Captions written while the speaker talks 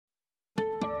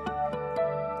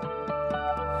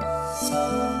Hello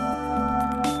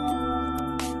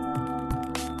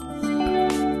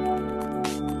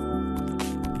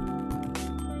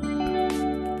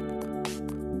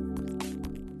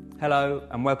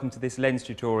and welcome to this lens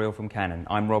tutorial from Canon.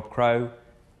 I'm Rob Crow,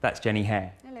 that's Jenny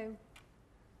Hare. Hello.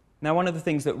 Now, one of the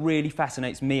things that really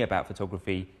fascinates me about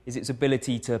photography is its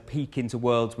ability to peek into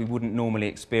worlds we wouldn't normally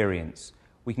experience.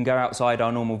 We can go outside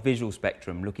our normal visual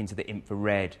spectrum, look into the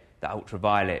infrared, the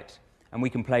ultraviolet, and we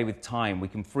can play with time. We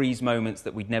can freeze moments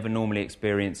that we'd never normally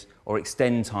experience or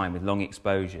extend time with long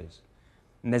exposures.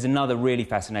 And there's another really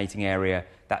fascinating area,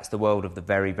 that's the world of the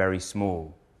very, very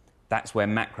small. That's where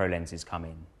macro lenses come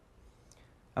in.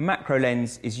 A macro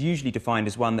lens is usually defined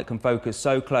as one that can focus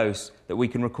so close that we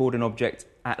can record an object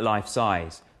at life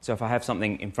size. So if I have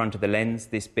something in front of the lens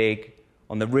this big,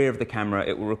 on the rear of the camera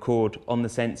it will record on the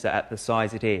sensor at the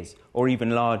size it is, or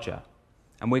even larger.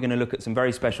 And we're going to look at some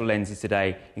very special lenses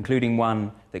today, including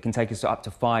one that can take us to up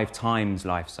to 5 times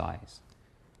life size.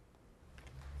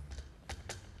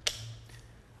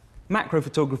 Macro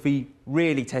photography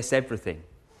really tests everything.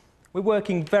 We're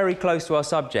working very close to our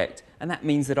subject, and that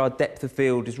means that our depth of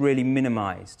field is really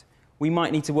minimised. We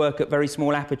might need to work at very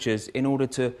small apertures in order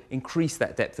to increase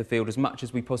that depth of field as much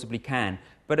as we possibly can.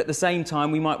 But at the same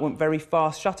time, we might want very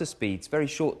fast shutter speeds, very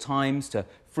short times to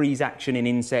freeze action in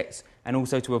insets, and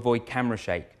also to avoid camera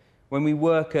shake. When we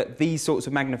work at these sorts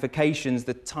of magnifications,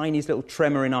 the tiniest little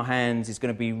tremor in our hands is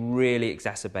going to be really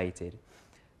exacerbated.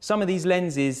 Some of these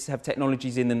lenses have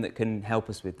technologies in them that can help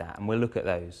us with that, and we'll look at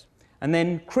those. And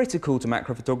then critical to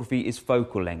macro photography is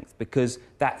focal length, because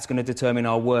that's going to determine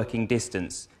our working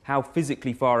distance, how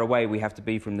physically far away we have to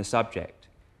be from the subject.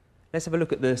 Let's have a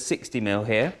look at the 60mm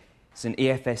here. It's an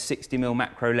EFS 60mm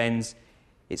macro lens.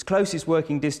 Its closest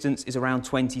working distance is around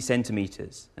 20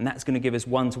 centimetres, and that's going to give us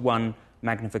 1:1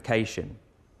 magnification.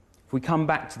 If we come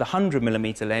back to the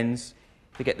 100mm lens,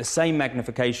 to get the same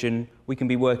magnification, we can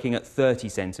be working at 30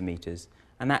 centimetres.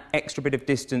 And that extra bit of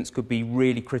distance could be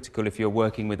really critical if you're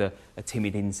working with a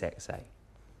timid insect, say.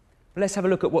 But let's have a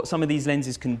look at what some of these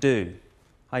lenses can do.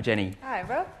 Hi, Jenny. Hi,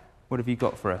 Rob. What have you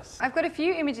got for us? I've got a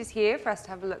few images here for us to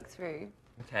have a look through.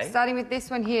 Okay. Starting with this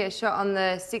one here, shot on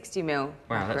the 60mm.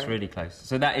 Wow, that's really close.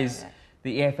 So that is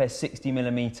the EFS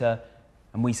 60mm,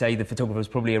 and we say the photographer is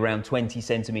probably around 20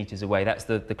 centimetres away. That's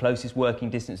the closest working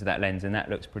distance of that lens, and that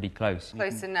looks pretty close.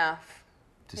 Close enough.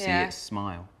 To see it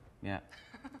smile, yeah.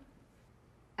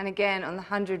 And again, on the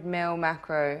 100mm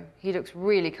macro, he looks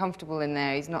really comfortable in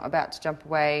there. He's not about to jump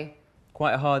away.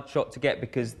 Quite a hard shot to get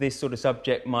because this sort of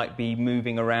subject might be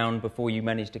moving around before you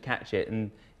manage to catch it.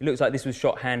 And it looks like this was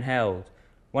shot handheld.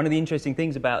 One of the interesting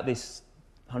things about this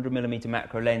 100mm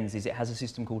macro lens is it has a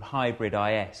system called hybrid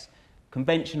IS.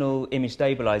 Conventional image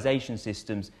stabilisation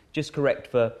systems just correct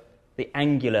for the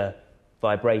angular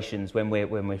vibrations when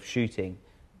we're shooting.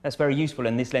 That's very useful,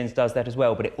 and this lens does that as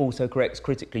well, but it also corrects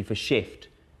critically for shift.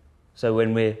 So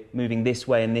when we're moving this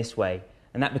way and this way,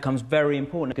 and that becomes very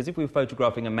important because if we were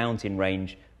photographing a mountain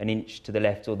range, an inch to the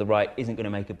left or the right isn't going to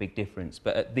make a big difference.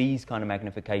 But at these kind of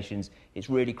magnifications, it's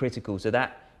really critical. So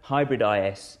that hybrid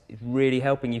IS is really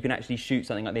helping. You can actually shoot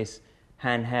something like this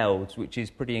handheld, which is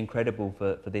pretty incredible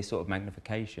for this sort of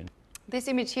magnification. This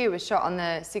image here was shot on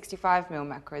the 65mm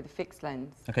macro, the fixed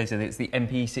lens. Okay, so it's the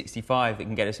MP65 that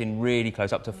can get us in really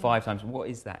close, up to 5 times. What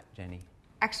is that, Jenny?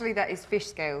 Actually, that is fish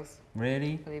scales.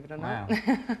 Really? Believe it or not.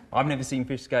 Wow. I've never seen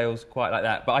fish scales quite like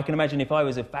that, but I can imagine if I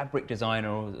was a fabric designer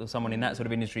or someone in that sort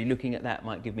of industry, looking at that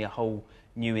might give me a whole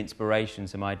new inspiration,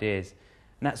 some ideas.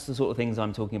 And that's the sort of things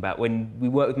I'm talking about. When we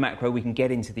work with macro, we can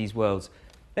get into these worlds.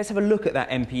 Let's have a look at that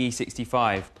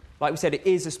MPE65. Like we said, it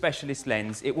is a specialist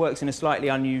lens. It works in a slightly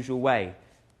unusual way.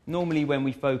 Normally, when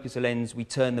we focus a lens, we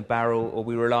turn the barrel or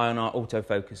we rely on our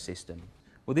autofocus system.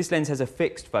 Well, this lens has a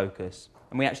fixed focus,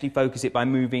 and we actually focus it by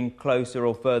moving closer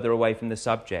or further away from the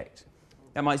subject.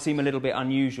 That might seem a little bit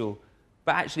unusual,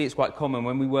 but actually it's quite common.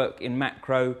 When we work in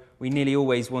macro, we nearly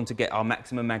always want to get our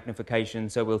maximum magnification,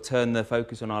 so we'll turn the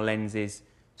focus on our lenses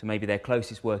to maybe their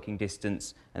closest working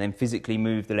distance, and then physically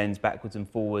move the lens backwards and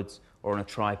forwards or on a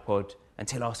tripod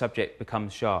until our subject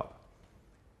becomes sharp.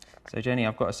 So Jenny,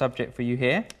 I've got a subject for you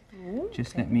here.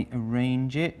 Just let me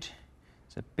arrange it.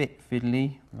 It's a bit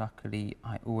fiddly. Luckily,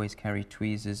 I always carry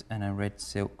tweezers and a red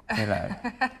silk pillow.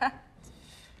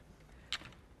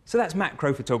 So that's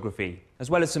macro photography, as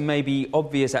well as some maybe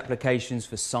obvious applications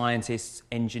for scientists,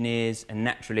 engineers and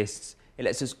naturalists. It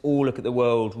lets us all look at the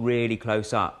world really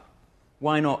close up.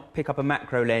 Why not pick up a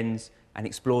macro lens and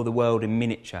explore the world in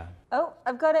miniature? Oh,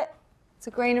 I've got it. It's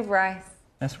a grain of rice.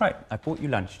 That's right. I bought you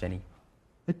lunch, Jenny.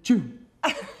 Achoo!